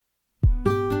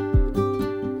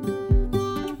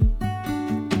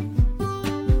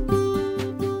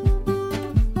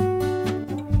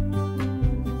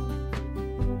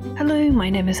my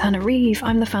name is Hannah Reeve.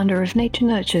 I'm the founder of Nature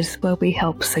Nurtures, where we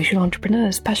help social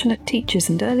entrepreneurs, passionate teachers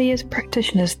and early years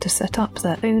practitioners to set up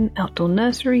their own outdoor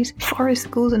nurseries, forest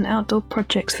schools and outdoor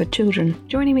projects for children.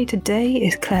 Joining me today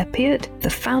is Claire Peart,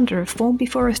 the founder of Formby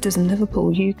Foresters in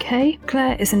Liverpool, UK.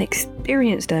 Claire is an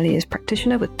experienced early years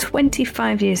practitioner with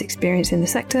 25 years experience in the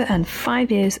sector and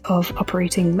 5 years of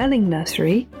operating Melling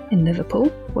Nursery in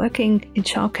Liverpool. Working in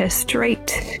childcare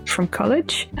straight from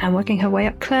college and working her way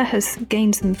up, Claire has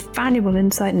gained some valuable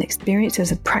insight and experience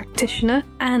as a practitioner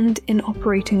and in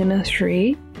operating a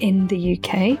nursery in the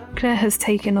UK. Claire has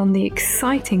taken on the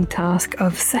exciting task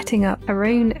of setting up her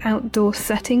own outdoor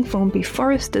setting, Formby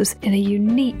Foresters, in a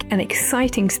unique and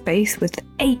exciting space with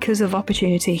acres of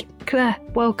opportunity. Claire,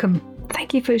 welcome.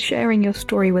 Thank you for sharing your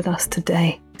story with us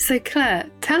today. So Claire,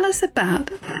 tell us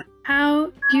about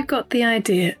how you got the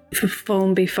idea for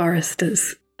Formby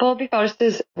Foresters. Formby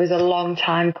Foresters was a long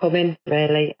time coming,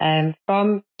 really.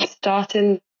 From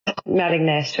starting Melling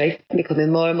Nursery,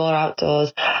 becoming more and more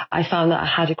outdoors, I found that I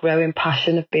had a growing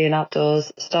passion of being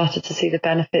outdoors, started to see the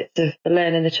benefits of the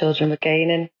learning the children were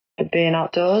gaining from being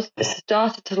outdoors. I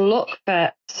started to look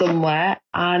for somewhere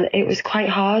and it was quite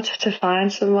hard to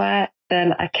find somewhere.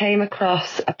 Then I came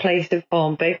across a place in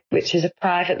Formby, which is a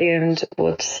privately owned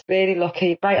woods. Really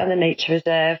lucky, right on the nature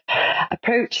reserve.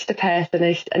 Approached the person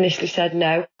who initially said,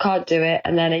 no, can't do it.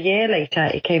 And then a year later,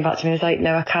 he came back to me and was like,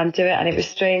 no, I can do it. And it was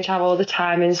strange how all the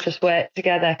timings just worked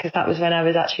together, because that was when I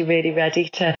was actually really ready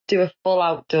to do a full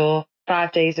outdoor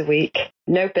 5 days a week,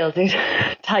 no building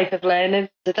type of learning.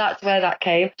 So that's where that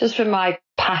came, just from my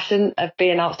passion of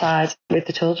being outside with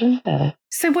the children.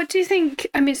 So what do you think?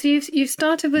 I mean, so you've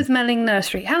started with Melling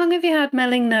Nursery. How long have you had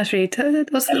Melling Nursery?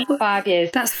 5 years.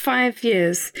 That's 5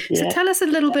 years. Yeah. So tell us a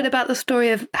little bit about the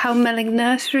story of how Melling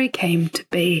Nursery came to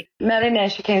be. Melling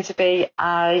Nursery came to be,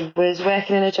 I was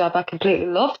working in a job I completely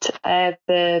loved.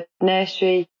 The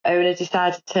nursery owner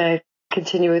decided to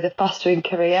continue with a fostering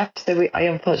career, so I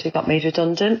unfortunately got made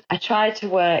redundant. I tried to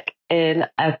work in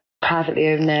a privately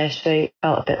owned nursery,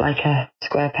 felt a bit like a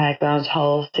square peg round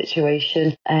hole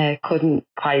situation, couldn't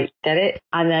quite get it,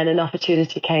 and then an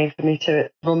opportunity came for me to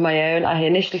run my own. I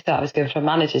initially thought I was going for a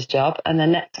manager's job, and the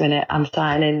next minute I'm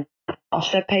signing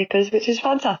Ofsted papers, which is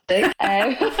fantastic.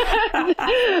 As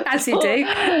you do.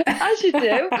 As you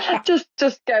do.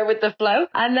 Just go with the flow.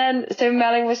 And then, so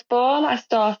Melling was born. I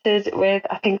started with,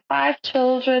 I think, 5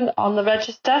 children on the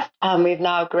register, and we've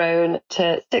now grown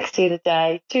to 16 a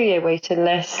day, 2-year waiting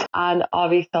list, and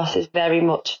our ethos is very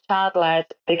much child-led.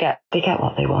 They get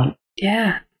what they want.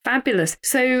 Yeah. Fabulous.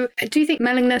 So do you think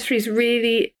Melling Nurseries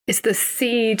really is the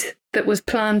seed that was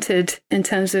planted in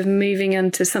terms of moving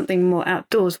into something more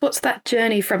outdoors? What's that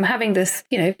journey from having this,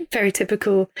 very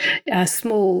typical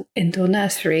small indoor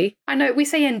nursery? I know we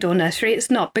say indoor nursery,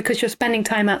 it's not, because you're spending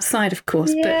time outside, of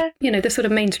course, yeah. But, the sort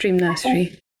of mainstream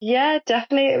nursery. Yeah,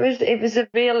 definitely. It was a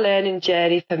real learning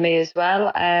journey for me as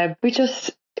well.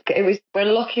 We're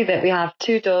lucky that we have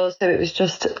 2 doors, so it was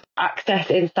just access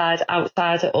inside,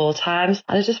 outside at all times.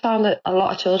 And I just found that a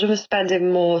lot of children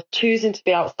were choosing to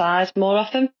be outside more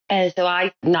often. So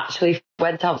I naturally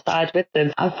went outside with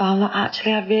them and found that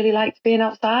actually I really liked being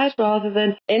outside rather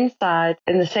than inside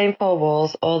in the same 4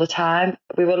 walls all the time.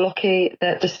 We were lucky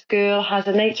that the school has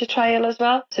a nature trail as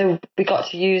well. So we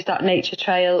got to use that nature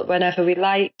trail whenever we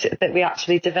liked, that we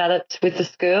actually developed with the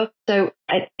school. So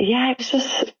it was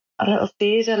just a little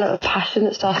seed, a little passion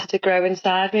that started to grow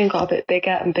inside me and got a bit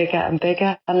bigger and bigger and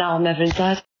bigger. And now I'm never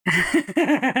inside.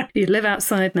 You live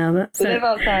outside now. Live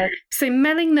outside. So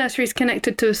Melling Nursery is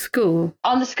connected to a school?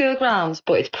 On the school grounds,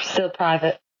 but it's still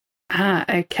private. Ah,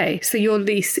 okay. So you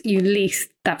lease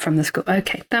that from the school.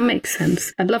 Okay, that makes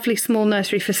sense. A lovely small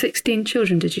nursery for 16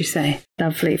 children, did you say?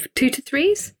 Lovely. 2 to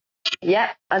 3s?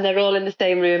 Yeah, and they're all in the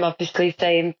same room, obviously,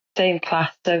 same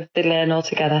class, so they learn all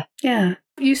together. Yeah.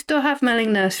 You still have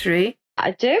Melling Nursery?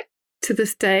 I do. To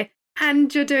this day.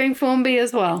 And you're doing Formby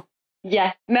as well?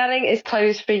 Yeah, Melling is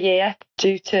closed for a year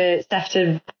due to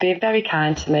Sefton being very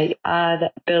kind to me and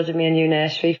building me a new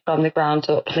nursery from the ground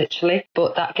up, literally.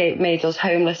 But that made us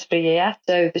homeless for a year.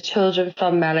 So the children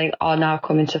from Melling are now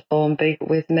coming to Formby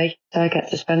with me. So I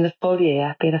get to spend the full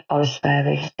year being a forest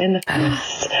fairy in the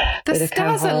forest. The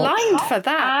stars aligned for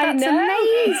that. That's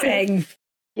amazing.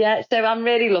 Yeah, so I'm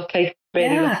really lucky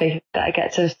that I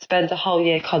get to spend a whole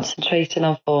year concentrating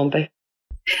on Formby.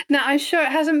 Now, I'm sure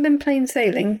it hasn't been plain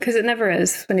sailing, because it never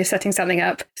is when you're setting something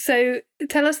up. So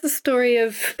tell us the story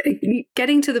of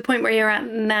getting to the point where you're at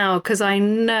now, because I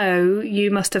know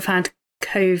you must have had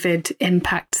COVID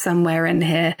impact somewhere in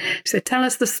here. So tell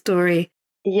us the story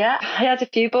Yeah, I had a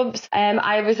few bumps.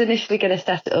 I was initially going to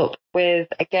set it up with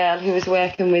a girl who was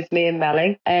working with me in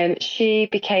Melling. She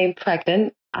became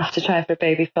pregnant after trying for a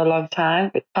baby for a long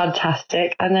time. It's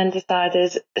fantastic. And then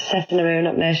decided setting her own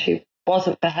up nursery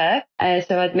wasn't for her.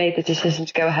 So I'd made the decision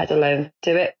to go ahead alone,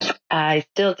 do it. I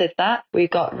still did that. We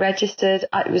got registered.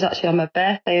 It was actually on my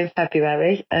birthday in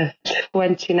February of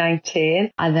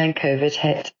 2019. And then COVID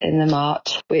hit in the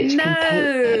March, which...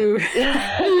 No!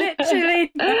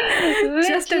 Literally.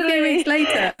 Just a few weeks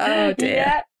later. Oh, dear.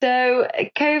 Yeah. So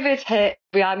COVID hit.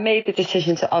 I made the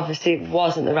decision to, obviously it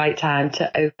wasn't the right time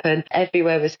to open.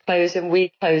 Everywhere was closing.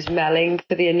 We closed Melling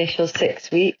for the initial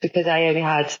 6 weeks because I only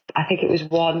had, I think it was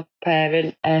one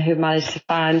parent who managed to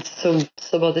find some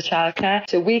other childcare.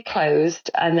 So we closed,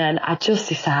 and then I just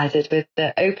decided with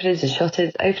the openings and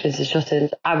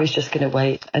shut-ins, I was just going to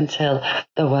wait until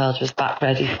the world was back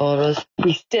ready for us.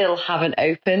 We still haven't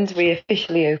opened. We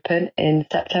officially open in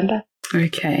September.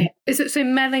 Okay. Is it so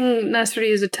Melling Nursery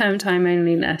is a term time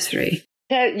only nursery?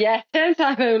 Yeah, term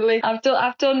time only. I've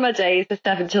done my days, the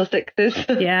 7 till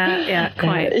 6s. Yeah,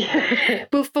 quite.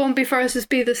 Will Formby Foresters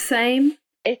be the same?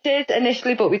 It is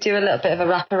initially, but we do a little bit of a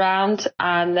wraparound,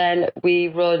 and then we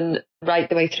run right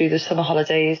the way through the summer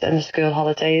holidays and the school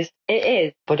holidays. It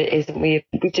is, but it isn't. We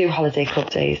do holiday club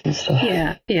days and stuff.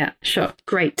 Yeah, sure.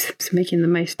 Great. So making the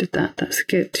most of that. That's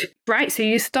good. Right, so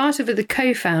you started with a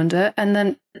co-founder and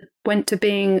then went to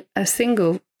being a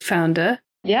single founder.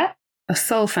 Yeah. A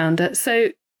sole founder. So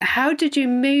how did you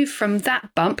move from that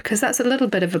bump? Because that's a little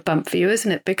bit of a bump for you,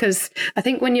 isn't it? Because I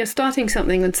think when you're starting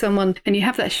something with someone and you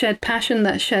have that shared passion,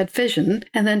 that shared vision,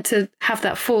 and then to have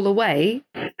that fall away,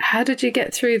 how did you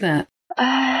get through that?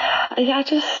 I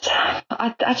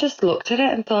just looked at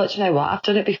it and thought, you know what, I've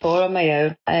done it before on my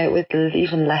own with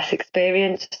even less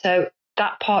experience. So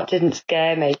that part didn't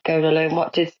scare me, going alone.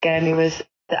 What did scare me was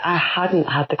that I hadn't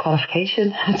had the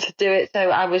qualification to do it. So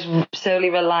I was solely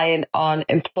relying on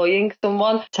employing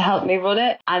someone to help me run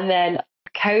it. And then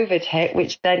COVID hit,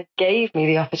 which then gave me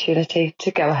the opportunity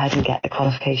to go ahead and get the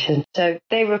qualification. So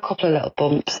they were a couple of little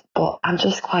bumps, but I'm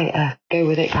just quite a go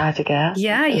with it kind of girl.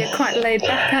 Yeah, you're quite laid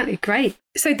back, aren't you? Great.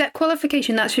 So that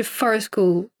qualification, that's your forest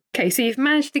school. Okay, so you've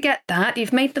managed to get that.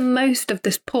 You've made the most of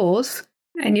this pause.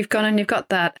 And you've gone and you've got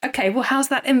that. Okay, well, how's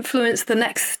that influenced the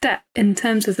next step in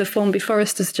terms of the Formby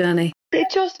Foresters journey? It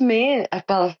just means,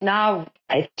 well, now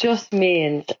it just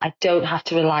means I don't have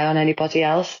to rely on anybody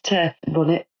else to run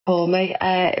it for me.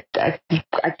 I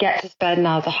get to spend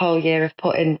now the whole year of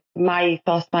putting my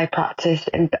ethos, my practice,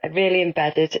 and really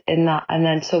embedded in that. And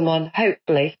then someone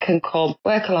hopefully can come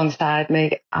work alongside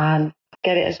me and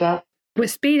get it as well. We're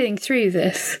speeding through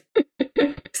this.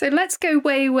 So let's go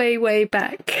way, way, way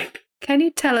back. Can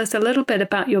you tell us a little bit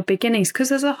about your beginnings? Because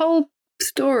there's a whole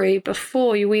story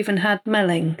before you even had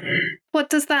Melling. What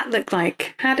does that look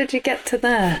like? How did you get to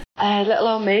there? Little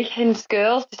old me in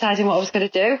school, deciding what I was going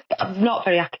to do. I'm not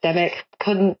very academic.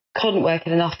 Couldn't work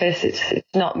in an office. It's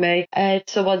not me.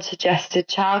 Someone suggested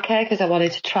childcare because I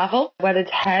wanted to travel. Went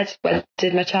ahead,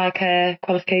 did my childcare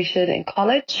qualification in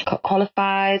college. Got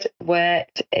qualified.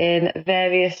 Worked in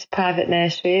various private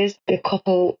nurseries. A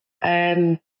couple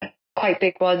quite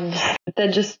big ones.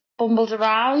 Then just bumbled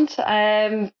around,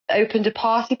 opened a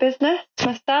party business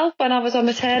myself when I was on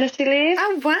maternity leave.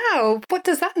 Oh, wow. What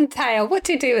does that entail? What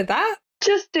do you do with that?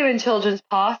 Just doing children's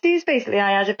parties. Basically,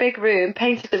 I had a big room,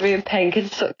 painted the room pink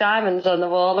and stuck diamonds on the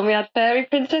wall, and we had fairy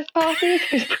princess parties.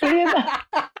 It was brilliant.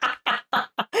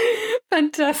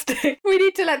 Fantastic. We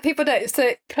need to let people know.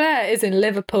 So Claire is in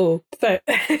Liverpool. So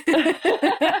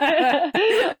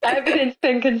everything's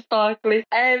pink and sparkly.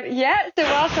 So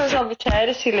whilst I was on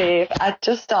maternity leave, I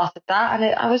just started that,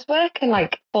 and I was working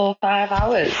like 4 or 5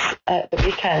 hours at the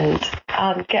weekend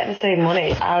and getting the same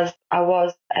money as I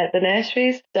was at the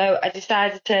nurseries. So I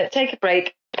decided to take a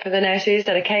break from the nurseries.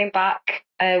 Then I came back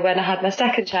when I had my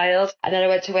second child, and then I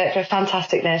went to work for a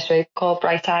fantastic nursery called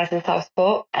Bright Eyes in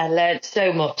Southport. I learned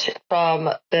so much from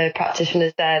the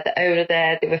practitioners there, the owner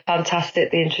there. They were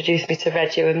fantastic. They introduced me to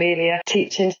Reggio Emilia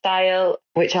teaching style,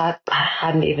 which I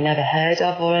hadn't even ever heard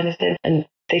of or anything. And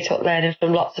they took learning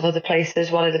from lots of other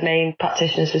places. One of the main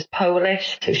practitioners was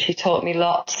Polish, so she taught me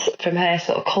lots from her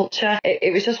sort of culture.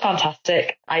 It was just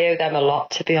fantastic. I owe them a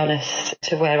lot, to be honest,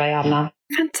 to where I am now.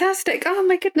 Fantastic. Oh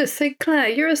my goodness. So Claire,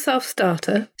 you're a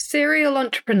self-starter, serial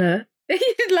entrepreneur.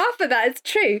 You laugh at that. It's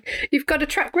true. You've got a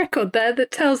track record there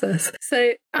that tells us.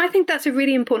 So I think that's a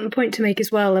really important point to make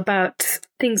as well about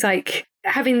things like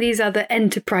having these other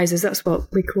enterprises. That's what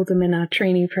we call them in our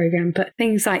training program. But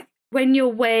things like when you're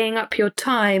weighing up your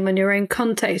time and your own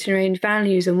context, your own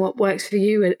values and what works for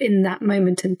you in that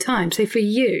moment in time. So for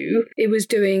you, it was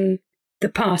doing the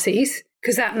parties.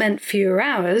 because that meant fewer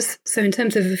hours. So in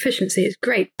terms of efficiency, it's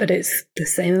great, but it's the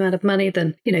same amount of money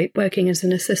than, working as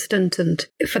an assistant and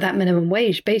for that minimum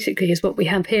wage, basically, is what we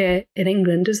have here in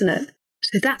England, isn't it?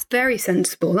 So that's very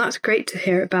sensible. That's great to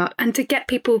hear about. And to get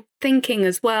people thinking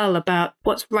as well about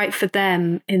what's right for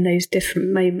them in those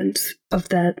different moments of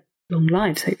their long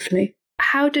lives, hopefully.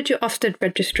 How did your Ofsted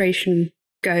registration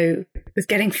go with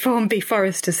getting Formby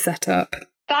Foresters set up?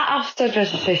 That Ofsted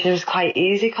registration was quite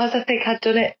easy because I think I'd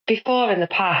done it before in the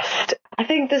past. I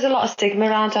think there's a lot of stigma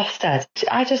around Ofsted.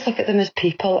 I just look at them as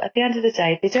people. At the end of the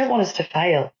day, they don't want us to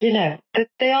fail.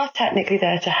 They are technically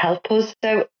there to help us.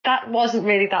 So that wasn't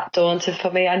really that daunting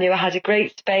for me. I knew I had a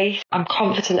great space. I'm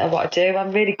confident at what I do.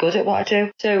 I'm really good at what I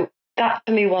do. So that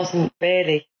for me wasn't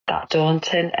really that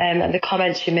daunting. And the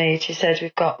comments she made, she said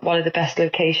we've got one of the best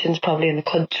locations probably in the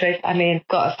country. I mean,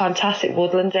 got a fantastic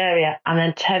woodland area and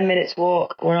then 10 minutes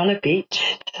walk, we're on a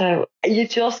beach. So you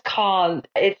just can't.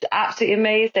 It's absolutely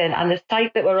amazing. And the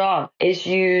site that we're on is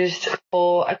used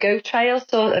for a go trail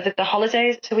sort of at the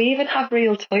holidays. So we even have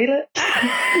real toilets.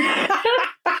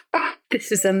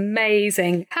 This is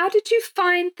amazing. How did you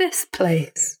find this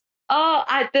place? Oh,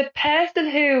 the person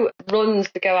who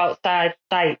runs the Go Outside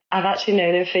site, I've actually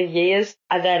known him for years.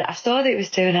 And then I saw that he was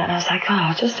doing it and I was like,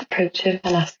 I'll just approach him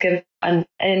and ask him. And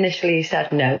initially he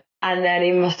said no. And then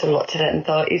he must have looked at it and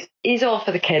thought he's all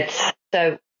for the kids.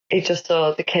 So he just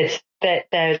saw the kids, they're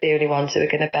the only ones who are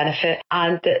going to benefit.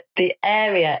 And the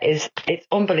area it's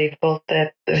unbelievable.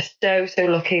 They're so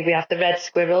lucky. We have the red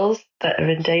squirrels that are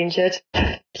endangered.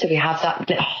 So we have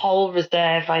that whole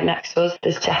reserve right next to us.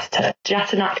 There's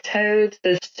Jatanak toads.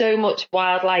 There's so much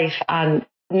wildlife and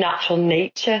natural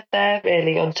nature there,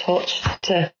 really untouched.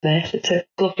 It's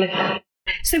lovely.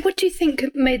 So what do you think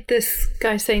made this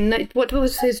guy say no? What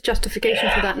was his justification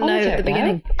for that no at the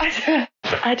beginning?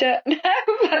 I don't know.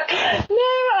 No,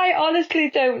 I honestly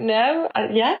don't know.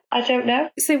 I don't know.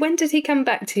 So when did he come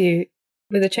back to you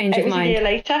with a change of mind? A year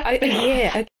later.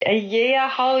 A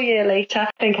whole year later.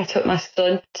 I think I took my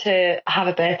son to have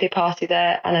a birthday party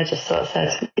there and I just sort of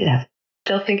said,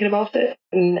 still thinking about it?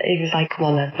 And he was like, come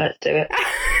on then, let's do it.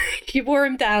 You wore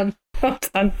him down. Well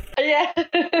done. Yeah.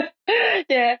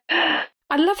 Yeah.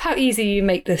 I love how easy you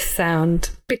make this sound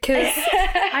because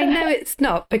I know it's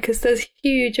not, because there's a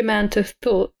huge amount of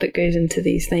thought that goes into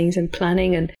these things and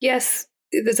planning. And yes,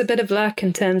 there's a bit of luck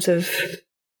in terms of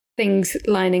things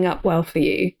lining up well for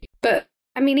you. But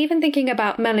I mean, even thinking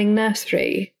about Melling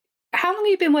Nursery, how long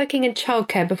have you been working in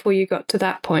childcare before you got to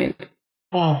that point?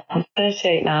 Well, I'm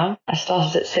 38 now. I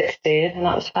started at 16 and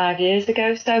that was 5 years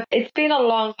ago. So it's been a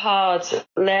long, hard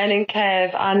learning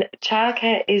curve and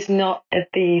childcare is not the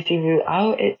easy route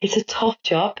out. It's a tough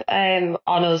job on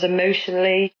us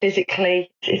emotionally,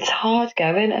 physically. It's hard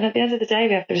going. And at the end of the day,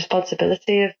 we have the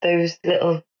responsibility of those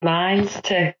little minds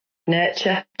to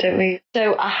nurture, don't we?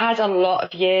 So I had a lot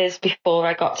of years before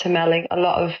I got to Melling, a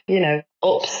lot of,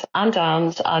 ups and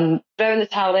downs and throwing the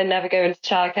towel in, never going to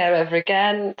childcare ever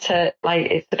again, to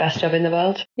it's the best job in the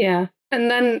world. Yeah. And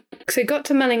then, so you got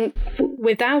to Melling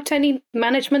without any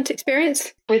management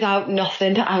experience? Without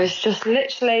nothing. I was just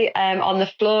literally on the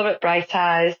floor at Bright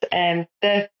Eyes.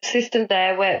 The system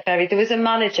there worked there was a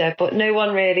manager, but no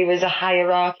one really was a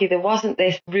hierarchy. There wasn't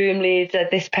this room leader,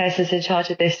 this person's in charge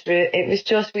of this room. It was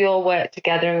just we all worked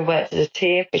together and worked as a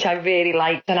team, which I really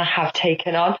liked and I have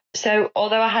taken on. So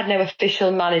although I had no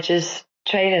official manager's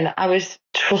training, I was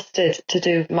trusted to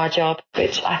do my job,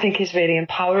 which I think is really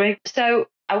empowering. So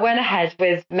I went ahead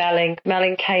with Melling.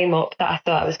 Melling came up that I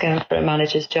thought I was going for a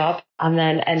manager's job and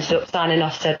then ended up signing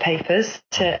Ofsted papers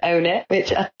to own it,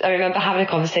 which I remember having a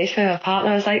conversation with my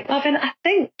partner. I was like, Robin, I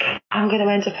think I'm going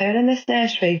to end up owning this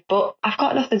nursery, but I've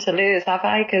got nothing to lose, have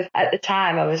I? Because at the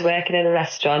time I was working in a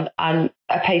restaurant and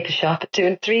a paper shop,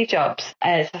 doing 3 jobs. So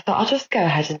I thought I'll just go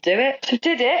ahead and do it. So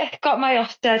did it, got my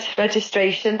Ofsted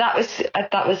registration. That was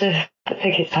I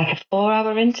think it's like a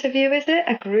 4-hour interview, is it?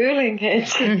 A grueling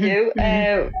interview.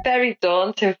 Very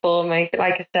daunting for me.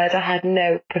 Like I said, I had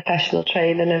no professional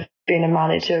training of being a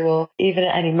manager or even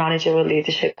any manager or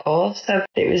leadership course. So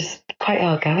it was quite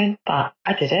hard going, but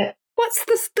I did it. What's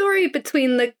the story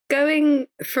between the going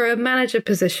for a manager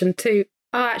position to,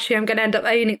 actually, I'm going to end up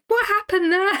owning? What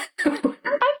happened there?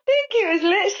 I think it was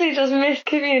literally just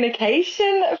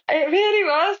miscommunication. It really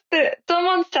was.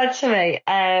 Someone said to me,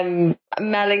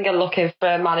 Melling are looking for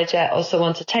a manager or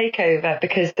someone to take over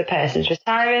because the person's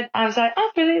retiring. I was like,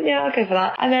 oh, brilliant, yeah, I'll go for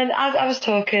that. And then as I was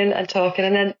talking, and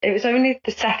then it was only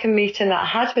the second meeting that I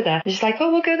had with her. She's like,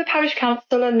 oh, we'll go to the parish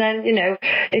council and then,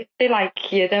 if they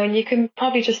like you, then you can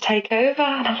probably just take over.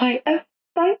 And I'm like, oh,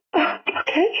 right,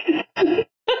 okay.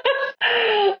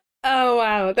 Oh,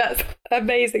 wow. That's an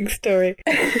amazing story.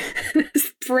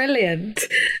 It's brilliant.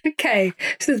 Okay.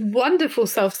 So this wonderful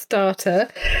self-starter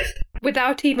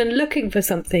without even looking for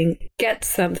something, get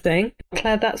something.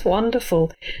 Claire, that's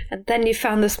wonderful. And then you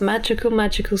found this magical,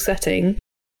 magical setting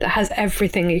that has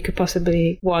everything you could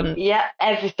possibly want. Yeah,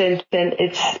 everything.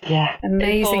 It's,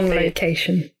 amazing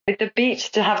location. The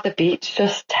beach, to have the beach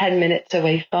just 10 minutes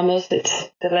away from us, it's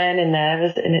the learning there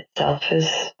in itself is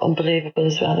unbelievable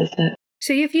as well, isn't it?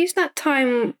 So you've used that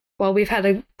time while we've had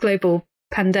a global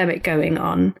pandemic going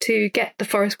on to get the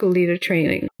Forest School Leader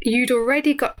training. You'd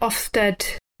already got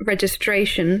Ofsted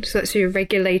registration, so that's your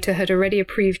regulator had already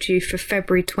approved you for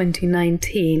February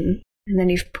 2019, and then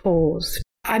you've paused.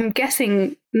 I'm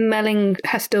guessing Melling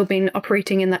has still been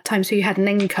operating in that time, so you had an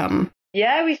income.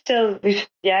 Yeah, we've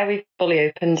fully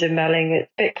opened in Melling.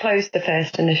 It's a bit closed the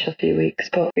first initial few weeks,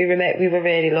 but we were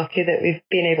really lucky that we've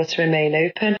been able to remain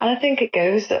open. And I think it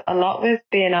goes a lot with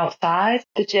being outside.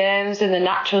 The germs and the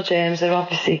natural germs are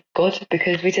obviously good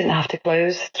because we didn't have to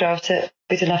close throughout it.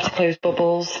 We didn't have to close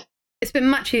bubbles. It's been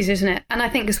much easier, isn't it? And I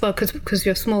think as well, because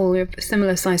you're small, you're a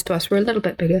similar size to us. We're a little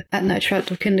bit bigger at Nurture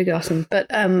Outdoor Kindergarten. But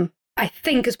I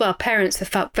think as well, parents have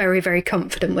felt very, very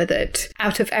confident with it.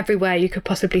 Out of everywhere you could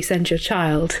possibly send your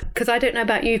child. Because I don't know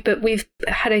about you, but we've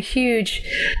had a huge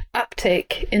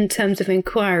uptick in terms of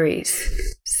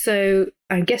inquiries. So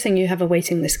I'm guessing you have a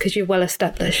waiting list because you're well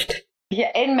established. Yeah,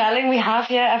 in Melling we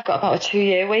have, I've got about a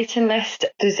 2-year waiting list.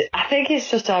 I think it's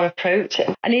just our approach.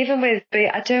 And even with,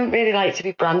 I don't really like to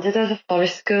be branded as a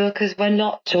forest school because we're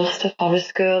not just a forest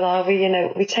school, are we? You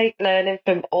know, we take learning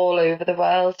from all over the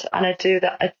world. And I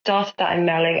started that in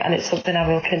Melling and it's something I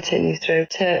will continue through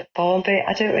to Formby.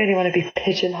 I don't really want to be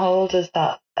pigeonholed as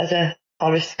a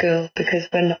forest school because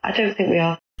I don't think we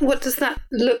are. What does that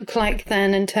look like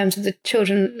then in terms of the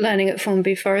children learning at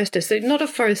Formby Forest? So not a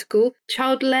forest school,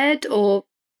 child-led, or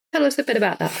tell us a bit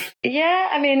about that. Yeah,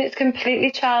 I mean, it's completely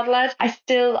child-led. I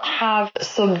still have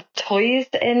some toys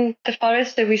in the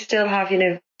forest, so we still have,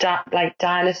 like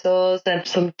dinosaurs and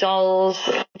some dolls.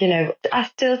 I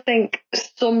still think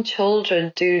some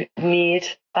children do need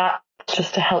that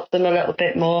just to help them a little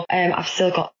bit more. I've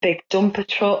still got big dumper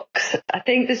trucks. I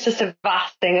think there's just a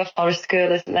vast thing of forest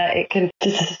school, isn't there?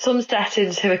 There's some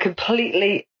settings who are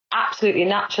absolutely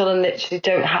natural and literally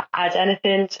don't add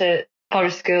anything to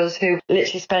forest schools who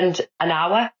literally spend an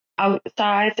hour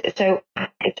outside. So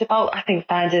it's about, I think,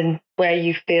 finding where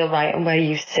you feel right and where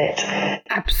you sit.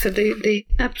 Absolutely.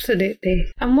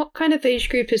 And what kind of age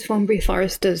group is Formby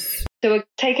Foresters? So we're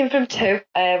taken from 2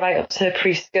 right up to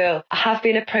preschool. I have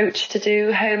been approached to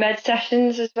do home ed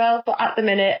sessions as well, but at the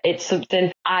minute it's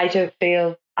something I don't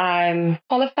feel I'm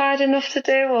qualified enough to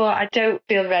do, or I don't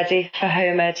feel ready for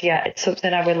home ed yet. It's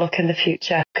something I will look in the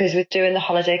future because with doing the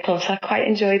holiday clubs, I quite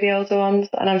enjoy the older ones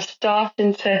and I'm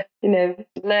starting to,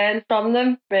 learn from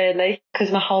them really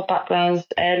because my whole background's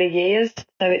early years.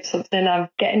 So it's something I'm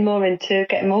getting more into,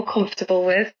 getting more comfortable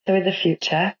with. So in the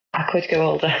future, I could go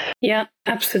older. Yeah,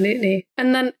 absolutely.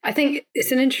 And then I think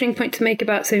it's an interesting point to make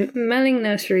about, so Melling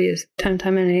Nursery is term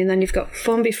time only, and then you've got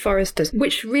Formby Foresters,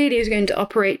 which really is going to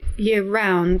operate year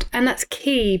round. And that's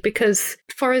key because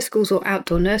forest schools or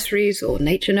outdoor nurseries or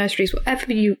nature nurseries,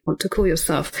 whatever you want to call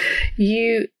yourself,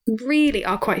 you really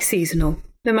are quite seasonal.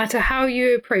 No matter how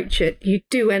you approach it, you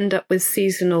do end up with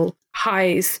seasonal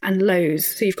highs and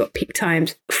lows. So you've got peak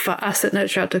times. For us at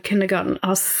Nurture Outdoor Kindergarten,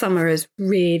 our summer is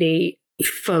really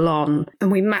full on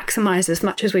and we maximize as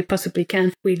much as we possibly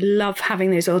can. We love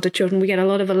having those older children. We get a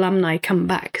lot of alumni come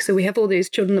back. So we have all those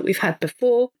children that we've had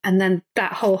before, and then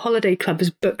that whole holiday club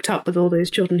is booked up with all those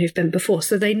children who've been before.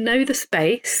 So they know the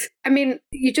space. I mean,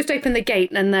 you just open the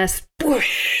gate and they're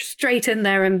whoosh, straight in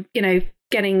there and,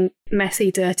 getting messy,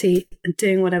 dirty and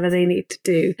doing whatever they need to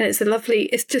do. And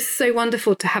it's just so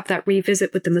wonderful to have that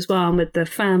revisit with them as well and with the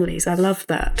families. I love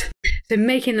that. So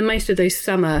making the most of those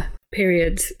summer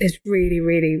periods is really,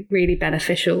 really, really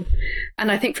beneficial.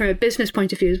 And I think from a business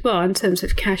point of view as well, in terms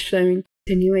of cash flow and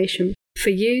continuation for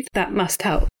you, that must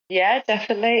help. Yeah,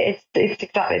 definitely. It's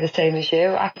exactly the same as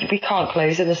you. We can't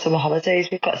close in the summer holidays.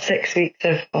 We've got 6 weeks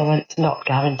of, it's not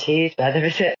guaranteed weather,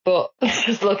 is it? But let's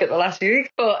just look at the last few weeks.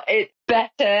 But it's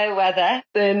better weather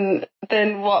than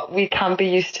what we can be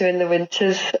used to in the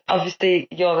winters. Obviously,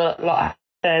 you're a lot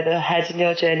further ahead in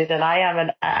your journey than I am,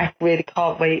 and I really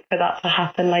can't wait for that to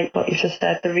happen, like what you just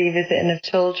said, the revisiting of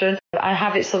children. I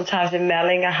have it sometimes in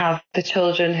Melling. I have the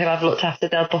children who I've looked after,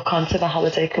 they'll book onto my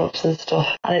holiday clubs and stuff,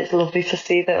 and it's lovely to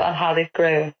see them and how they've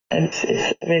grown, and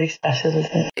it's really special, isn't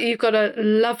it? You've got a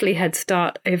lovely head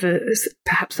start over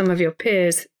perhaps some of your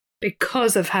peers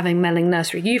because of having Melling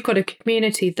Nursery. You've got a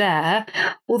community there,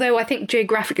 although I think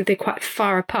geographically they're quite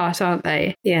far apart, aren't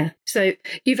they? Yeah. So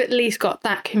you've at least got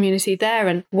that community there,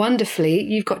 and wonderfully,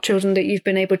 you've got children that you've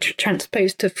been able to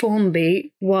transpose to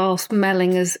Formby whilst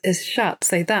Melling is shut.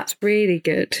 So that's really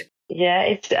good.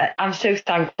 Yeah, I'm so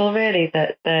thankful really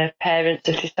that the parents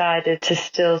have decided to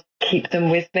still keep them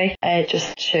with me. It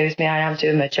just shows me I am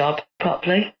doing my job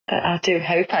properly. I do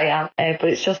hope I am, but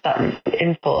it's just that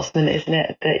enforcement, isn't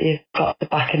it, that you've got the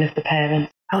backing of the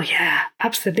parents. Oh yeah,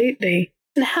 absolutely.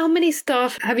 And how many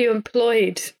staff have you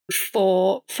employed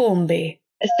for Formby?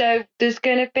 So there's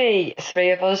going to be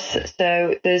 3 of us.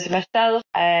 So there's myself,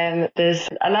 there's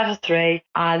a level 3,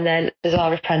 and then there's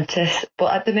our apprentice.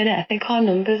 But at the minute, I think our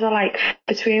numbers are like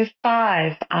between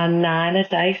 5 and 9 a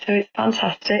day. So it's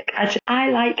fantastic.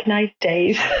 I like nice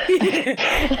days.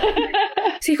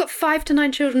 So you've got 5 to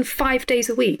 9 children 5 days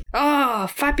a week. Oh,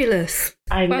 fabulous.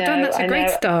 Well done. That's a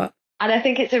great start. And I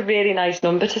think it's a really nice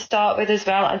number to start with as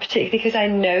well. And particularly because I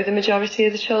know the majority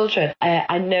of the children.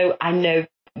 I know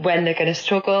when they're going to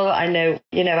struggle. I know,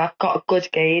 I've got a good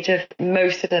gauge of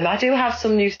most of them. I do have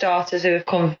some new starters who have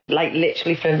come like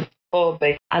literally from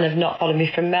Formby and have not followed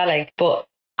me from Melling, but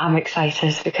I'm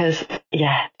excited because,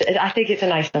 I think it's a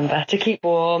nice number to keep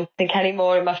warm. I think any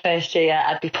more in my first year,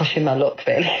 I'd be pushing my luck,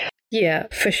 really. Yeah,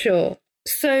 for sure.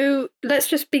 So let's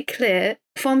just be clear.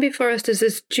 Formby Foresters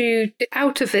is due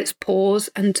out of its pause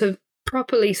and to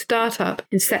properly start up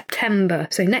in September.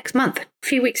 So next month, a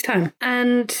few weeks' time.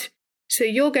 And so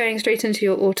you're going straight into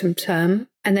your autumn term,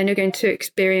 and then you're going to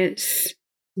experience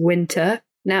winter.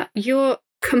 Now, you're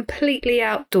completely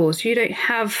outdoors. You don't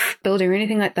have building or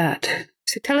anything like that.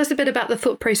 So tell us a bit about the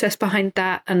thought process behind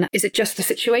that. And is it just the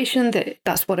situation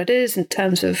that's what it is in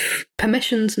terms of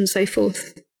permissions and so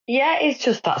forth? Yeah, it's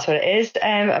just that's what it is.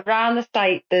 Around the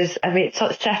site, it's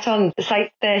sort of set on the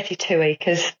site 32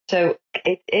 acres. So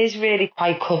it is really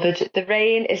quite covered. The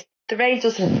rain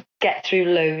doesn't get through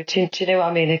loads. Do you know what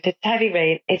I mean? If it's heavy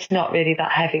rain, it's not really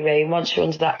that heavy rain once you're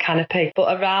under that canopy.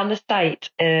 But around the site,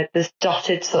 there's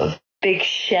dotted sort of big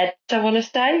sheds, I want to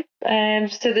say.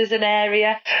 So there's an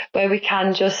area where we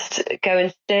can just go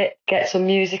and sit, get some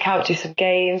music out, do some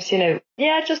games,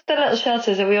 just the little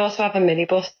shelters. And we also have a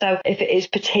minibus. So if it is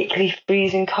particularly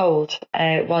freezing cold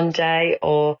one day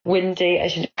or windy,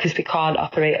 because we can't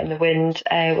operate in the wind,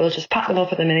 we'll just pack them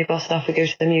up at the minibus and off we go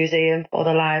to the museum or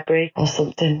the library or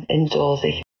something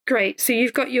indoorsy. Great. So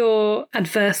you've got your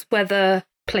adverse weather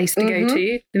place to go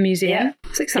to, the museum. Yeah.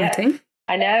 It's exciting. Yeah.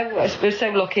 I know. We're so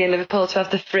lucky in Liverpool to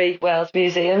have the free Wales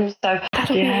Museum. So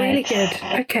that'll be really good.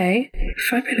 Okay,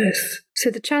 fabulous.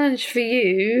 So the challenge for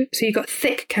you, so you've got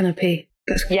thick canopy.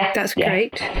 That's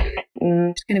great.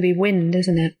 It's going to be wind,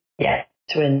 isn't it? Yeah,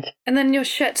 it's wind. And then your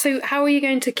shed. So how are you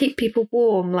going to keep people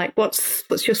warm? Like,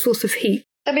 what's your source of heat?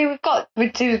 I mean, we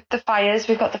do the fires.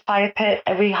 We've got the fire pit,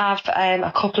 and we have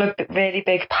a couple of really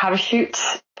big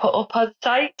parachutes put up on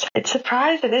site. It's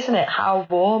surprising, isn't it, how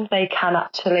warm they can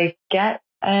actually get.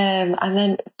 And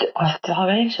then the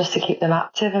orange just to keep them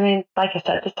active. I mean, like I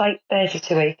said, the site's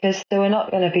 32 acres, so we're not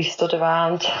going to be stood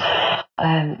around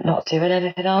not doing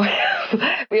anything, are we?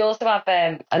 We also have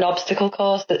an obstacle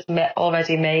course that's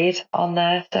already made on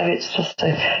there, so it's just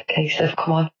a case of,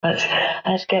 come on,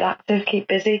 let's get active, keep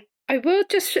busy. I will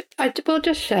just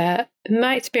share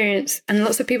my experience, and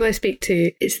lots of people I speak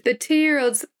to, it's the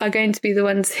 2-year-olds are going to be the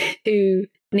ones who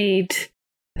need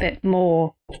a bit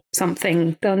more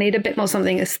something. They'll need a bit more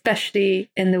something,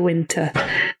 especially in the winter.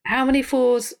 How many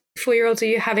 4-year-olds are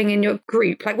you having in your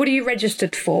group? Like, what are you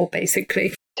registered for,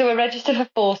 basically? So we're registered for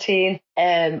 14.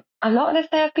 I'm not going to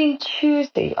say I've been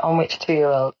choosy on which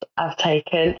 2-year-olds I've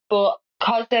taken, but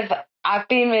because I've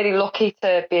been really lucky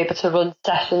to be able to run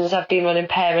sessions. I've been running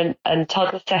parent and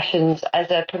toddler sessions as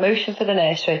a promotion for the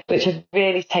nursery, which have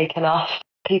really taken off.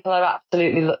 People are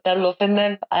they're loving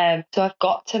them. So I've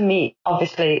got to meet,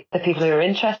 obviously, the people who are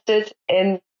interested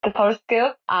in the forest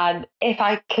school. And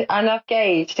I've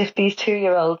gauged if these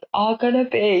 2-year-olds are going to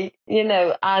be,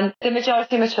 and the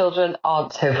majority of my children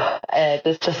aren't too.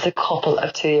 There's just a couple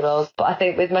of 2-year-olds. But I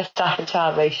think with my staff and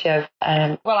child ratio,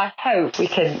 I hope we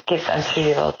can give them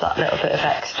 2-year-olds that little bit of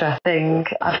extra thing.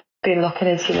 I've been looking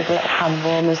into the little hand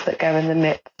warmers that go in the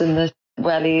mitts and the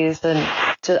wellies,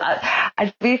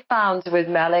 and we've found with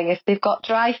Melling, if they've got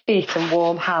dry feet and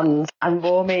warm hands and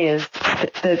warm ears,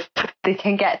 they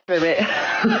can get through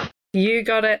it. You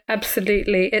got it,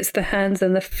 absolutely. It's the hands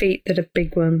and the feet that are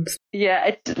big ones. Yeah,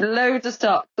 it's loads of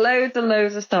stock, loads and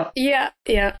loads of stock. Yeah.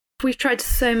 We've tried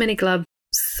so many gloves,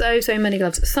 so many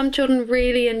gloves. Some children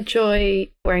really enjoy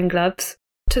wearing gloves,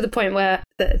 to the point where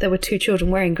there were 2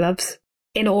 children wearing gloves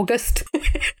in August.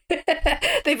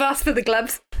 They've asked for the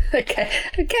gloves. Okay.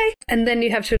 And then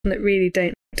you have children that really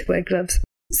don't like to wear gloves.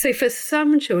 So for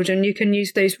some children, you can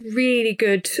use those really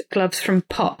good gloves from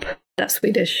Pop, that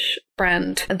Swedish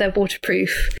brand, and they're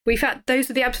waterproof. We found those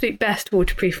are the absolute best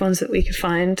waterproof ones that we could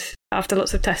find after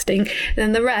lots of testing. And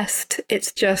then the rest,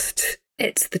 it's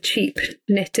the cheap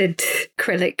knitted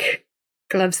acrylic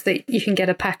gloves that you can get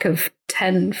a pack of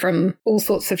 10 from all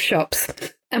sorts of shops.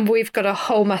 And we've got a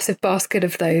whole massive basket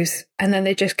of those, and then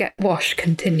they just get washed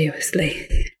continuously.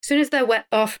 As soon as they're wet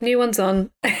off, new ones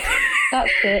on.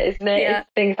 That's it, isn't it? Yeah. It's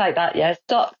things like that, yeah.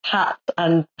 Socks, hats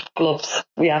and gloves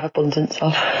we have abundance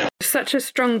of. Such a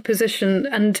strong position,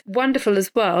 and wonderful as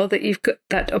well that you've got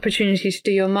that opportunity to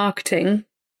do your marketing,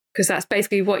 because that's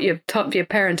basically what your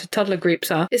parent and toddler groups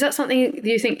are. Is that something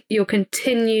you think you'll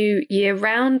continue year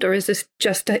round, or is this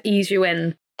just to ease you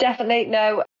in? Definitely,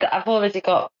 no. I've already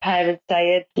got parents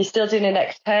saying, you're still doing the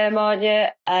next term, aren't you?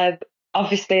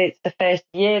 Obviously, it's the first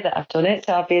year that I've done it,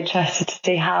 so I'll be interested to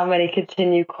see how many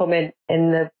continue coming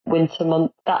in the winter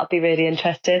months. That'll be really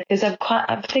interesting, because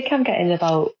I think I'm getting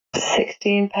about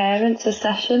 16 parents a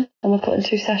session, and we're putting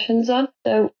 2 sessions on.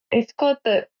 So it's good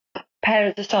that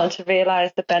parents are starting to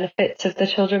realise the benefits of the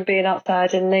children being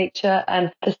outside in nature,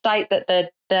 and the site that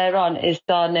they're on is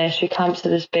our nursery camp, so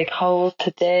there's big holes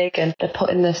to dig, and they're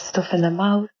putting this stuff in their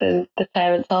mouth, and the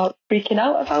parents aren't freaking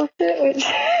out about it, which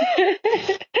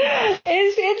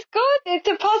it's good. It's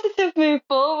a positive move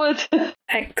forward.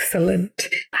 Excellent.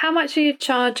 How much are you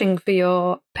charging for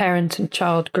your parent and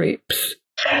child groups?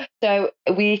 So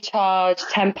we charge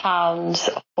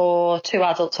 £10 for 2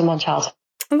 adults and 1 child.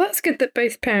 Well, that's good that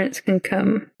both parents can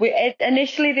come.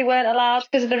 Initially, they weren't allowed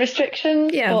because of the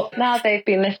restrictions, but now they've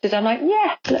been lifted. I'm like,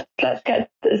 yeah, let's get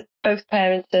both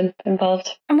parents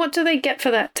involved. And what do they get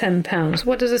for that £10?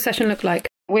 What does a session look like?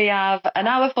 We have an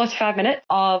hour, 45 minutes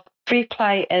of free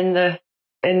play in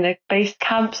the base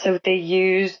camp. So they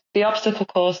use the obstacle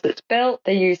course that's built,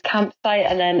 they use campsite,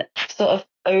 and then sort of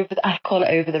I call it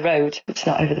over the road. It's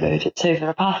not over the road, it's over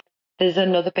a path. There's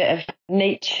another bit of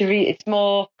nature. It's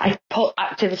more, I put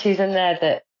activities in there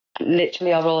that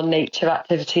literally are all nature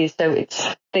activities. So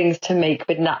it's things to make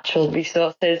with natural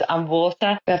resources and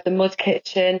water. We have the mud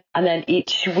kitchen, and then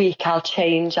each week I'll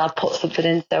put something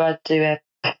in. So I'll do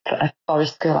a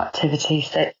forest school activity,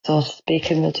 so to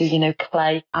speak, and we'll do,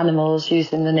 clay animals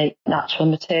using the natural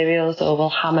materials, or we'll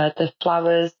hammer the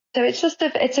flowers. So it's just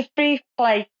it's a free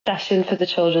play session for the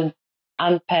children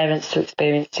and parents to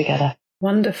experience together.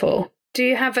 Wonderful. Do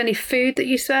you have any food that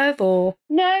you serve, or?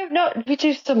 No, we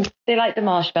do some. They like the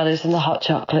marshmallows and the hot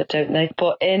chocolate, don't they?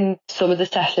 But in some of the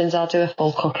sessions, I'll do a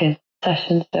full cooking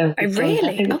session. So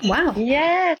really? Oh, wow.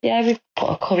 Yeah, we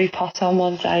put a curry pot on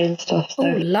one day and stuff. So.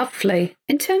 Oh, lovely.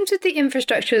 In terms of the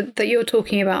infrastructure that you're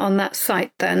talking about on that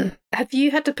site, then, have you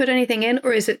had to put anything in,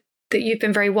 or is it that you've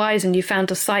been very wise and you found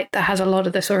a site that has a lot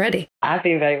of this already? I've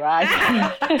been very wise.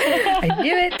 I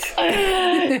knew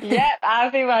it. Yep,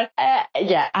 I've been wise.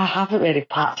 I haven't really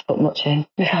had to put much in,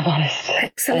 if I'm honest.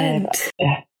 Excellent.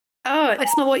 Yeah. Oh,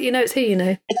 it's not what you know, it's who you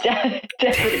know. It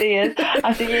definitely is.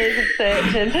 After years of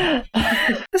searching.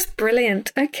 That's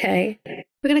brilliant. Okay.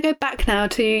 We're going to go back now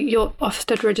to your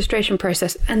Ofsted registration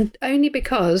process, and only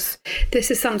because this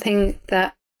is something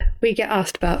that we get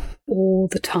asked about all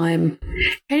the time.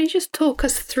 Can you just talk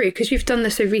us through, because you've done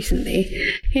this so recently,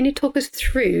 can you talk us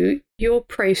through your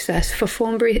process for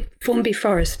Formby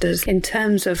Foresters in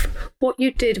terms of what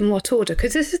you did and what order?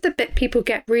 Because this is the bit people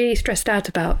get really stressed out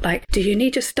about. Like, do you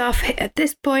need your staff hit at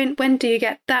this point? When do you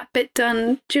get that bit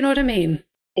done? Do you know what I mean?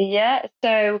 Yeah,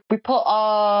 so we put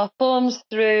our forms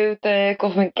through the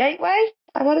government gateway,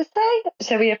 I want to say.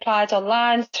 So we applied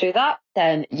online through that.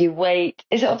 Then you wait.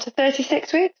 Is it up to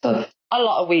 36 weeks? Or a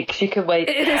lot of weeks you can wait.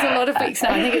 It is a lot of weeks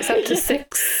now. I think it's up to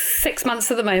six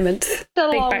months at the moment. It's a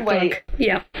long wait.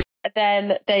 Yeah.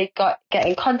 Then they get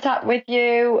in contact with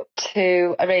you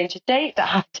to arrange a date that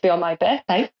happened to be on my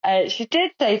birthday. She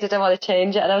did say, did I want to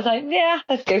change it? And I was like, yeah,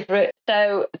 let's go for it.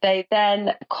 So they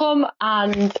then come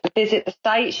and visit the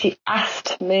site. She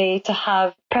asked me to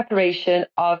have preparation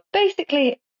of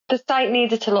basically the site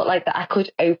needed to look like that I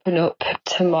could open up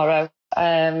tomorrow.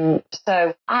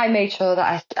 So I made sure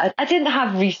that I didn't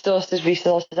have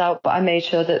resources out, but I made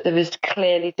sure that there was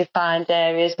clearly defined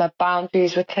areas. My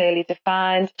boundaries were clearly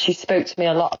defined. She spoke to me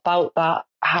a lot about that.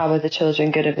 How are the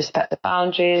children going to respect the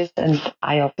boundaries? And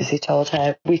I obviously told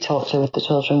her, we talked with the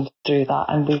children through that,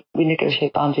 and we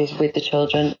negotiate boundaries with the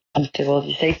children and do all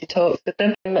the safety talks with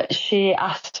them. She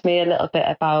asked me a little bit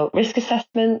about risk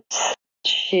assessments.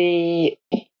 She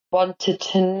wanted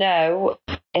to know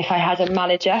if I had a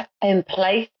manager in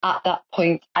place. At that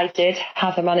point, I did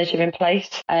have a manager in place.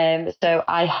 So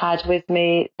I had with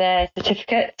me their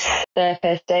certificates, their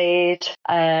first aid,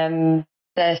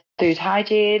 their food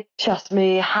hygiene. She asked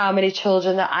me how many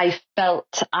children that I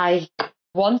felt I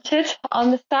wanted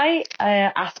on the site.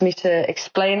 Asked me to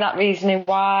explain that reasoning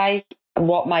why,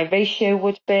 what my ratio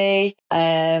would be.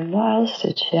 What else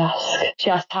did she ask? She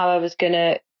asked how I was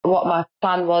what my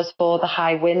plan was for the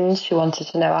high winds. She wanted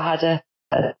to know I had a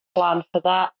plan for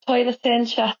that. Toileting,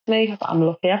 she asked me. I'm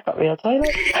lucky, I've got real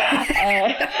toilets.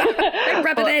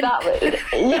 Rub it in.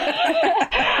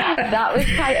 That was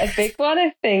quite a big one,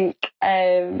 I think.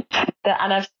 And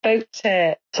I've spoke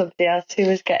to somebody else who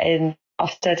was getting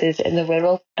Ofsteded in the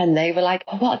Wirral, and they were like,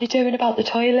 oh, what are they doing about the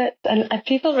toilets? And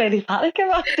people really panic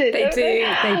about it.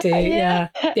 They do,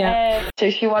 yeah. So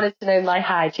she wanted to know my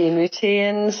hygiene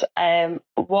routines,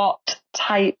 what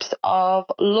types of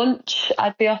lunch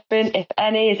I'd be offering, if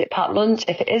any. Is it packed lunch?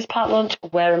 If it is packed lunch,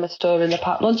 where am I storing the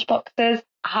packed lunch boxes?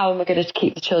 How am I going to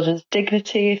keep the children's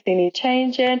dignity if they need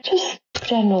changing? Just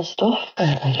general stuff,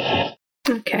 really.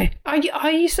 Okay.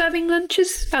 Are you serving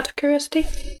lunches, out of curiosity?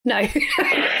 No.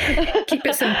 Keep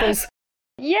it simple.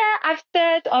 Yeah, I've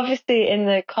said, obviously, in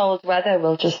the cold weather,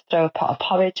 we'll just throw a pot of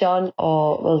porridge on,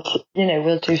 or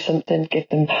we'll do something, give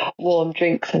them warm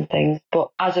drinks and things.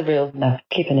 But as a rule, no,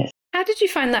 keeping it. How did you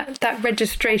find that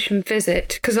registration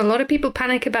visit? Because a lot of people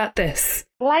panic about this.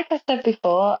 Like I said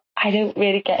before, I don't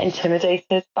really get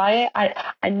intimidated by it.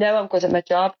 I know I'm good at my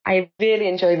job. I really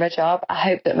enjoy my job. I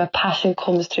hope that my passion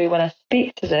comes through when I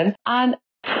speak to them. And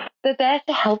they're there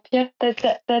to help you.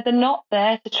 They're not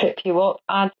there to trip you up.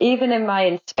 And even in my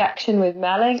inspection with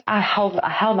Melling, I held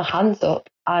my hands up.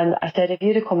 And I said, if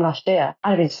you'd have come last year,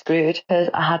 I'd have been screwed because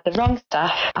I had the wrong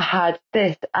staff. I had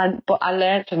this, but I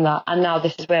learned from that. And now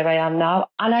this is where I am now.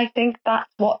 And I think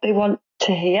that's what they want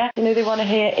to hear. They want to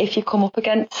hear if you come up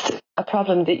against a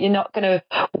problem that you're not going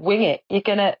to wing it. You're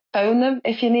going to phone them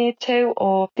if you need to,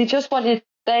 or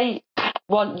they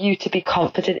want you to be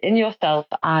confident in yourself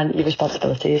and your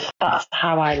responsibilities. That's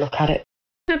how I look at it.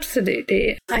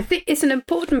 Absolutely. I think it's an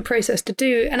important process to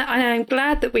do, and I'm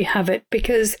glad that we have it,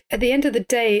 because at the end of the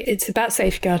day, it's about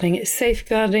safeguarding. It's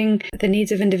safeguarding the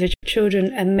needs of individual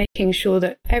children and making sure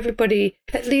that everybody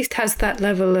at least has that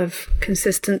level of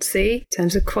consistency in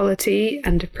terms of quality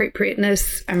and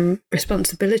appropriateness and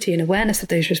responsibility and awareness of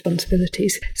those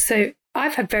responsibilities. So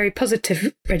I've had very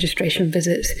positive registration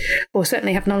visits, or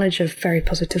certainly have knowledge of very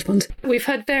positive ones. We've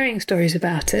heard varying stories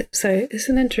about it, so it's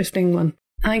an interesting one.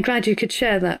 I'm glad you could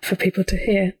share that for people to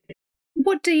hear.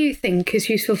 What do you think is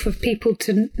useful for people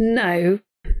to know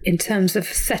in terms of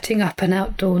setting up an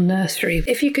outdoor nursery?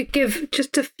 If you could give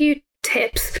just a few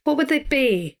tips, what would they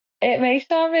be? It may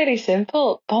sound really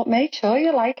simple, but make sure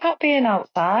you like being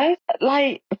outside.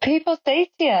 Like, people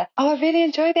say to you, oh, I really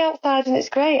enjoy the outside and it's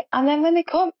great. And then when they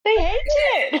come, they hate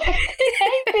it. They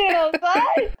hate being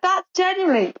outside. That's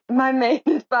genuinely my main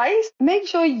advice. Make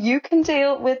sure you can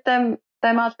deal with them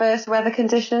adverse weather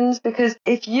conditions, because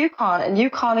if you can't, and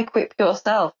you can't equip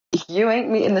yourself, if you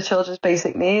ain't meeting the children's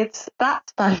basic needs,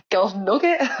 that's my golden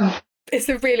nugget. It's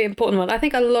a really important one. I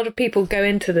think a lot of people go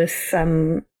into this,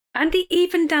 and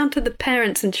even down to the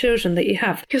parents and children that you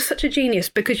have. You're such a genius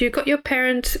because you've got your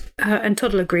parent and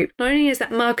toddler group. Not only is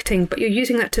that marketing, but you're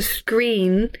using that to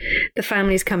screen the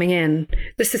families coming in.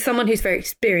 This is someone who's very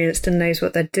experienced and knows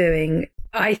what they're doing.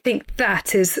 I think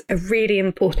that is a really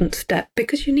important step,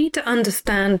 because you need to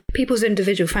understand people's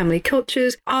individual family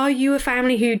cultures. Are you a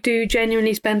family who do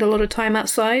genuinely spend a lot of time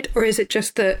outside, or is it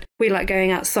just that we like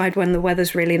going outside when the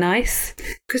weather's really nice?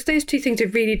 Because those two things are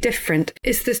really different.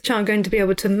 Is this child going to be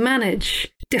able to manage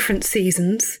different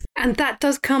seasons? And that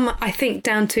does come, I think,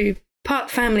 down to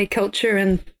part family culture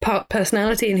and part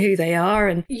personality and who they are.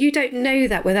 And you don't know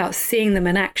that without seeing them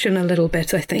in action a little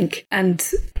bit, I think. And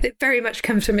it very much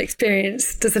comes from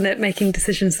experience, doesn't it? Making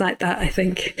decisions like that, I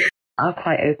think. I'll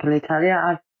quite openly tell you,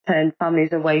 I've turned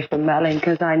families away from Melling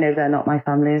because I know they're not my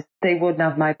families. They wouldn't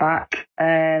have my back.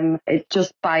 It's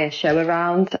just buy a show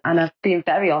around, and I've been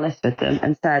very honest with them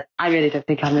and said, I really don't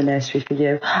think I'm the nursery for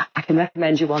you. I can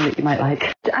recommend you one that you might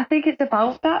like. I think it's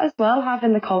about that as well,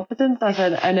 having the confidence as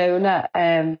an owner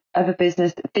of a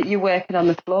business that you're working on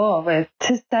the floor with,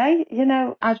 to say,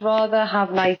 I'd rather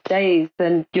have nice days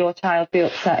than your child be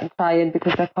upset and crying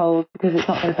because they're cold, because it's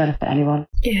not going to benefit anyone.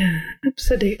 Yeah,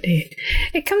 absolutely.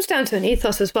 It comes down to an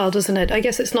ethos as well, doesn't it? I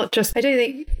guess it's not just, I don't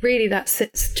think really that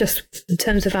sits just in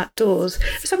terms of outdoors,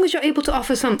 as long as you're able to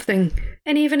offer something.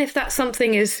 And even if that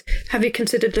something is, have you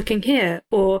considered looking here?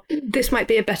 Or this might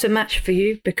be a better match for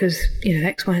you because,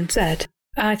 X, Y, and Z.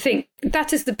 I think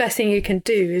that is the best thing you can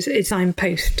do is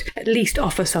signpost, at least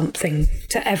offer something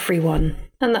to everyone.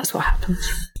 And that's what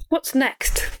happens. What's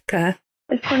next, Claire?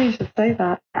 It's funny you should say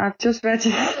that. I've just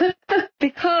registered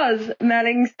because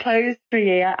Melling's closed for a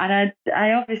year, and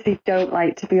I obviously don't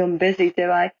like to be unbusy, do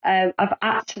I? I've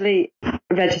actually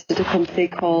registered a company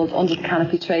called Under the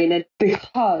Canopy Training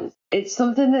because it's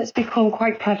something that's become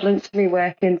quite prevalent for me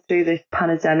working through this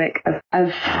pandemic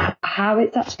of how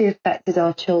it's actually affected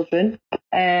our children,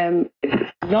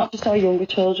 not just our younger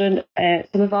children,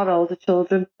 some of our older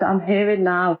children. I'm hearing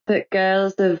now that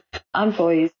girls and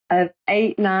boys of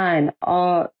 8, 9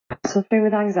 are suffering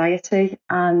with anxiety,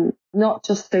 and not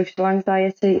just social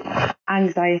anxiety.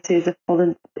 Anxiety is a full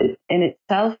in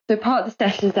itself. So part of the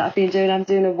sessions that I've been doing, I'm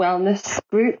doing a wellness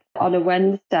group on a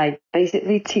Wednesday,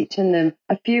 basically teaching them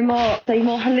a few more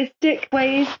holistic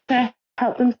ways to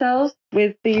help themselves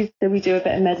with these. So we do a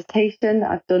bit of meditation.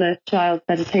 I've done a child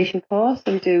meditation course,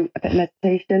 so we do a bit of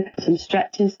meditation, some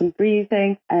stretching, some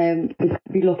breathing.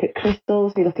 We look at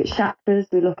crystals, we look at chakras,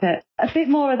 we look at a bit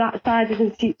more of that side of the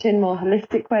teaching, more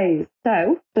holistic ways.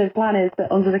 So the plan is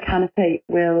that Under the Canopy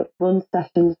will run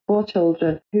sessions for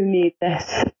children who need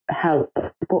this help,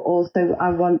 but also I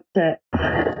want to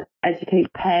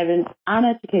educate parents and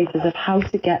educators of how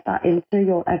to get that into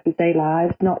your everyday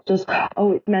lives, not just,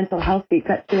 oh, it's mental health week,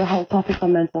 let's do a whole topic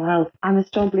on mental health. I'm a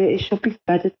strong believer it should be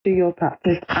threaded through your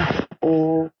practice at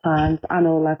all times and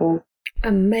all levels.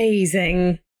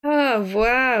 Amazing. Oh,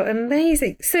 wow.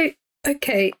 Amazing. So,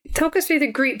 okay, talk us through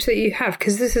the groups that you have,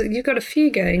 because you've got a few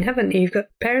going, haven't you? You've got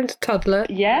parent and toddler.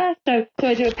 Yeah, so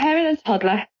I do a parent and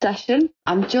toddler session.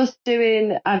 I've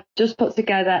just put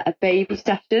together a baby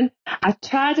session. I've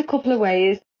tried a couple of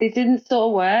ways. They didn't sort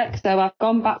of work, so I've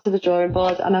gone back to the drawing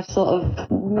board and I've sort of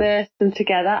merged them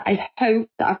together. I hope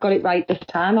that I've got it right this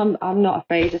time. I'm not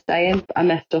afraid of saying I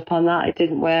messed up on that. It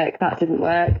didn't work. That didn't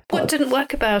work. What didn't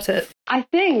work about it? I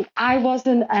think I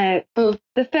wasn't, for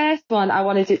the first one, I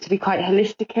wanted it to be quite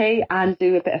holistic-y and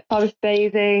do a bit of forest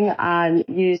bathing and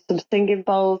use some singing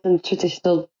bowls and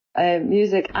traditional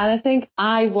music, and I think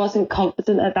I wasn't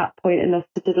confident at that point enough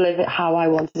to deliver it how I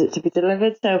wanted it to be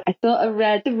delivered, so I sort of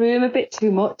read the room a bit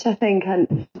too much, I think,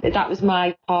 and that was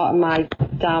my part and my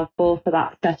downfall for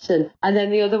that session. And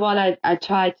then the other one, I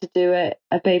tried to do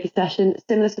a baby session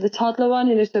similar to the toddler one,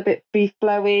 so a bit free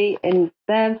flowy in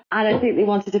them, and I think they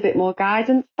wanted a bit more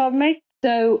guidance from me.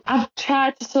 So I've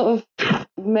tried to sort of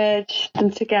merge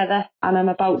them together, and I'm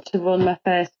about to run my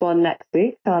first one next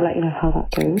week, so I'll let you know how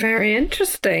that goes. Very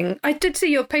interesting. I did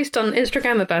see your post on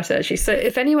Instagram about it, actually, so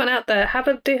if anyone out there,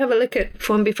 do have a look at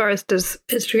Formby Forrester's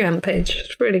Instagram page.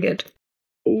 It's really good.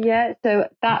 Yeah, so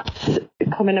that's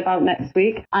coming about next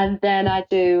week. And then I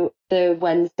do the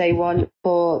Wednesday one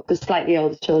for the slightly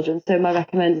older children. So my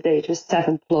recommended age was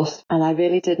 7+, and I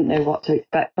really didn't know what to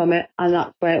expect from it. And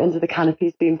that's where Under the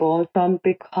Canopy's been born from,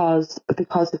 because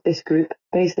of this group,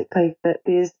 basically, that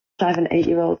these 7,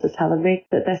 8-year-olds are telling me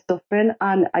that they're suffering,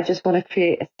 and I just want to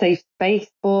create a safe space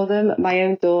for them. My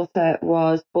own daughter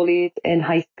was bullied in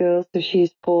high school, so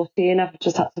she's 14. I've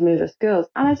just had to move her schools,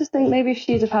 and I just think maybe if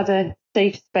she'd have had a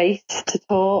safe space to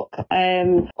talk,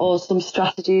 or some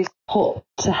strategies put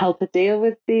to help her deal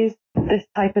with this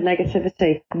type of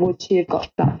negativity, would she have got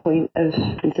to that point of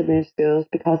having to move schools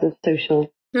because of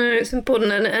social? No, it's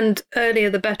important, and earlier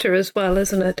the better as well,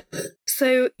 isn't it?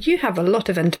 So you have a lot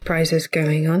of enterprises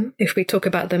going on, if we talk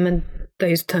about them in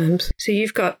those terms. So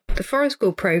you've got the Forest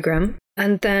School programme,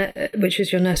 which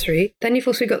is your nursery. Then you've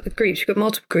also got the groups. You've got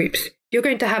multiple groups. You're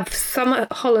going to have Summer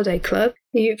Holiday Club.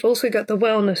 You've also got the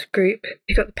Wellness group.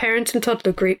 You've got the Parent and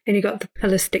Toddler group. And you've got the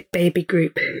Holistic Baby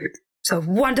group. It's a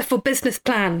wonderful business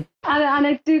plan. And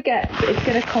I do get it's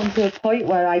going to come to a point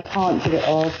where I can't do it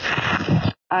all.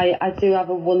 I do have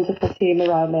a wonderful team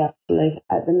around me, actually,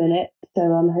 at the minute. So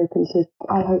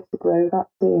I hope to grow that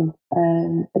soon.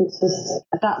 It's just,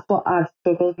 that's what I've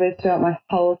struggled with throughout my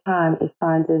whole time, is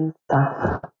finding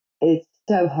staff. It's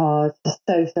so hard,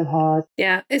 so hard.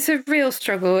 Yeah, it's a real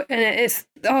struggle, and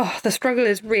the struggle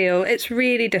is real. It's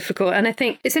really difficult, and I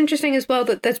think it's interesting as well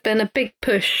that there's been a big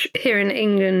push here in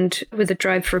England with the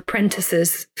drive for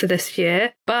apprentices for this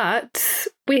year, but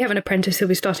we have an apprentice who'll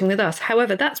be starting with us.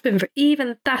 However, that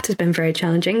has been very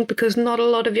challenging, because not a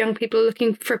lot of young people are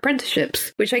looking for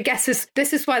apprenticeships, which I guess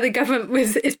this is why the government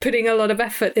is putting a lot of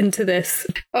effort into this.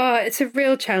 Oh, it's a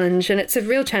real challenge, and it's a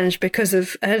real challenge because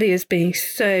of early years being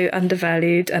so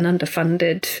undervalued and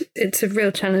underfunded. It's a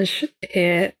real challenge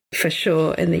here for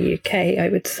sure in the UK, I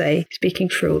would say, speaking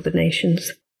for all the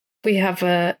nations. We have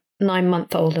a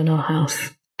 9-month-old in our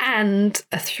house and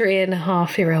a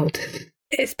 3.5-year-old.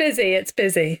 It's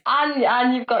busy.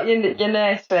 And you've got your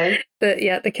nursery.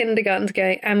 The kindergarten's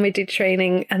going, and we do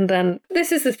training. And then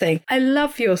this is the thing. I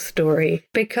love your story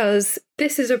because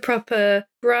this is a proper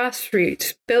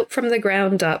grassroots, built from the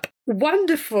ground up,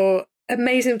 wonderful,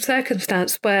 amazing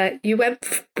circumstance where you went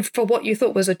for what you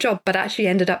thought was a job, but actually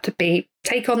ended up to be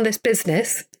take on this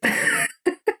business.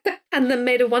 And then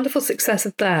made a wonderful success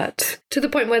of that, to the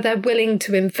point where they're willing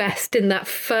to invest in that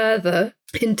further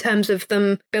in terms of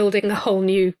them building a whole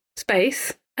new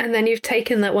space. And then you've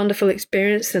taken that wonderful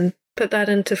experience and put that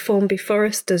into Formby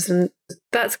Foresters, and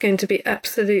that's going to be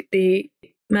absolutely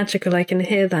magical. I can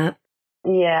hear that.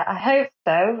 Yeah, I hope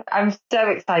so. I'm so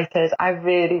excited. I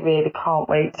really, really can't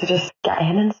wait to just get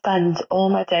in and spend all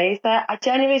my days there. I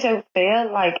genuinely don't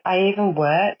feel like I even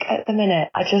work at the minute.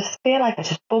 I just feel like I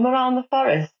just bum around the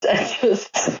forest and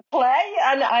just play.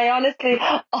 And I honestly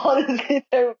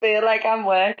don't feel like I'm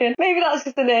working. Maybe that's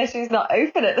just the nursery's not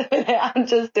open at the minute. I'm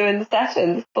just doing the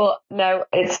sessions. But no,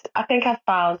 I think I've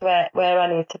found where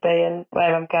I need to be and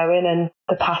where I'm going, and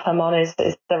the path I'm on is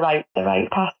the right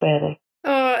path, really.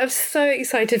 Oh, I'm so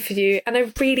excited for you. And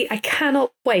I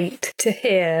cannot wait to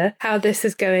hear how this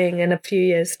is going in a few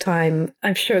years' time.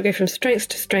 I'm sure it'll go from strength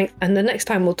to strength. And the next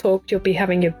time we'll talk, you'll be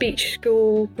having your beach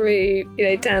school group,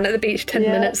 down at the beach 10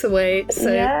 minutes away.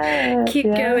 So keep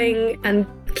going and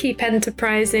keep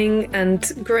enterprising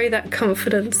and grow that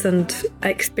confidence and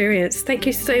experience. Thank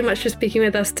you so much for speaking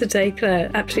with us today,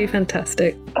 Claire. Absolutely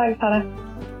fantastic. Thanks,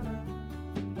 Hannah.